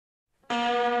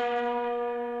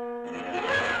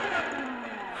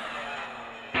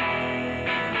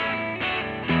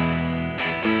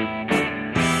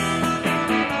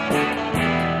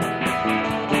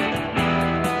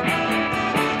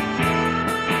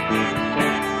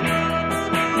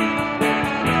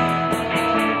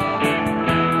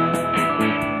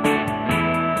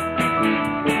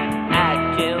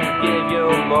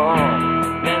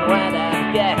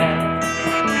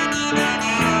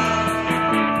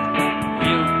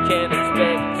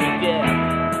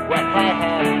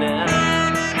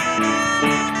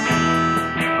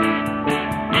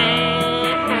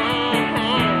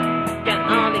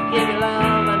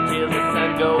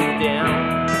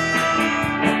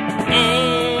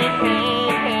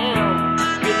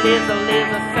Lisa,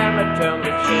 summer turn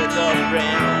the shades of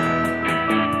brown.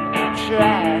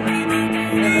 Try,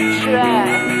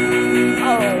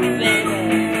 oh baby,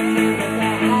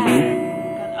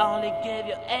 can only give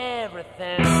you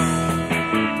everything.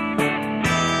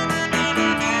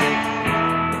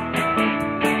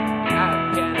 How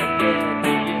can I get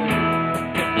to you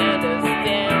to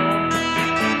understand?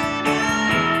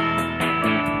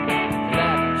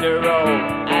 After all,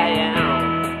 I am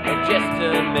just a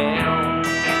man.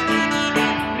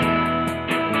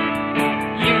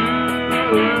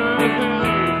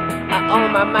 On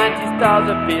my mind, these stars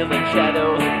appear and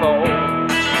shadows fall.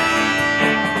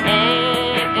 And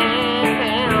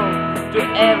to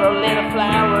every little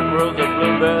flower grows a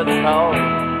bluebird's call.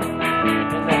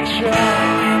 And I try,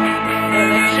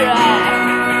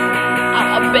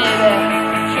 oh baby,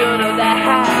 sure know that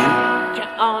I can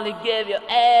only give you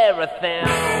everything.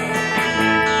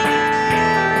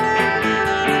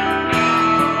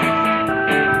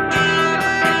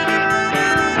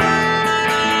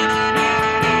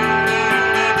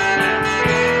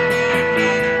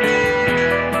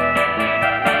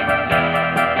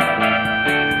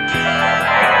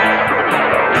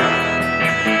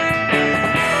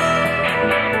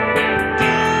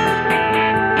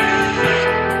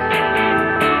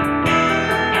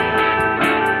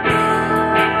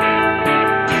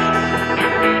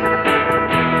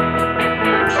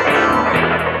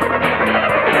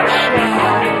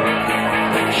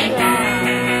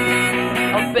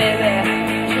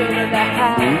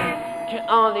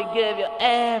 Only give you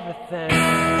everything.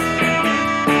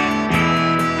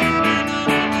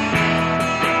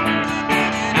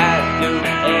 I'd do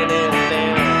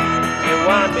anything you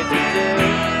want me to do.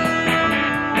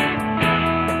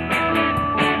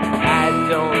 I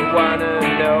don't wanna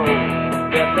know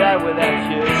if that without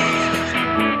you.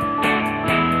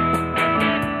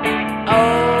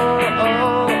 Oh,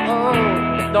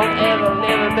 don't ever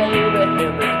leave a baby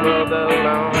in this world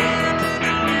alone.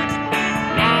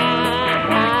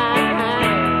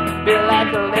 Be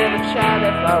like a little child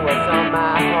if I was on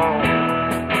my own.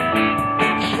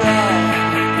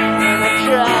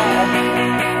 Try,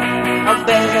 oh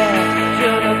baby,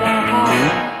 you know that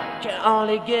I can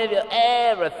only give you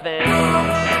everything.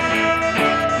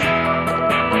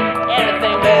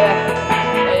 Everything, baby.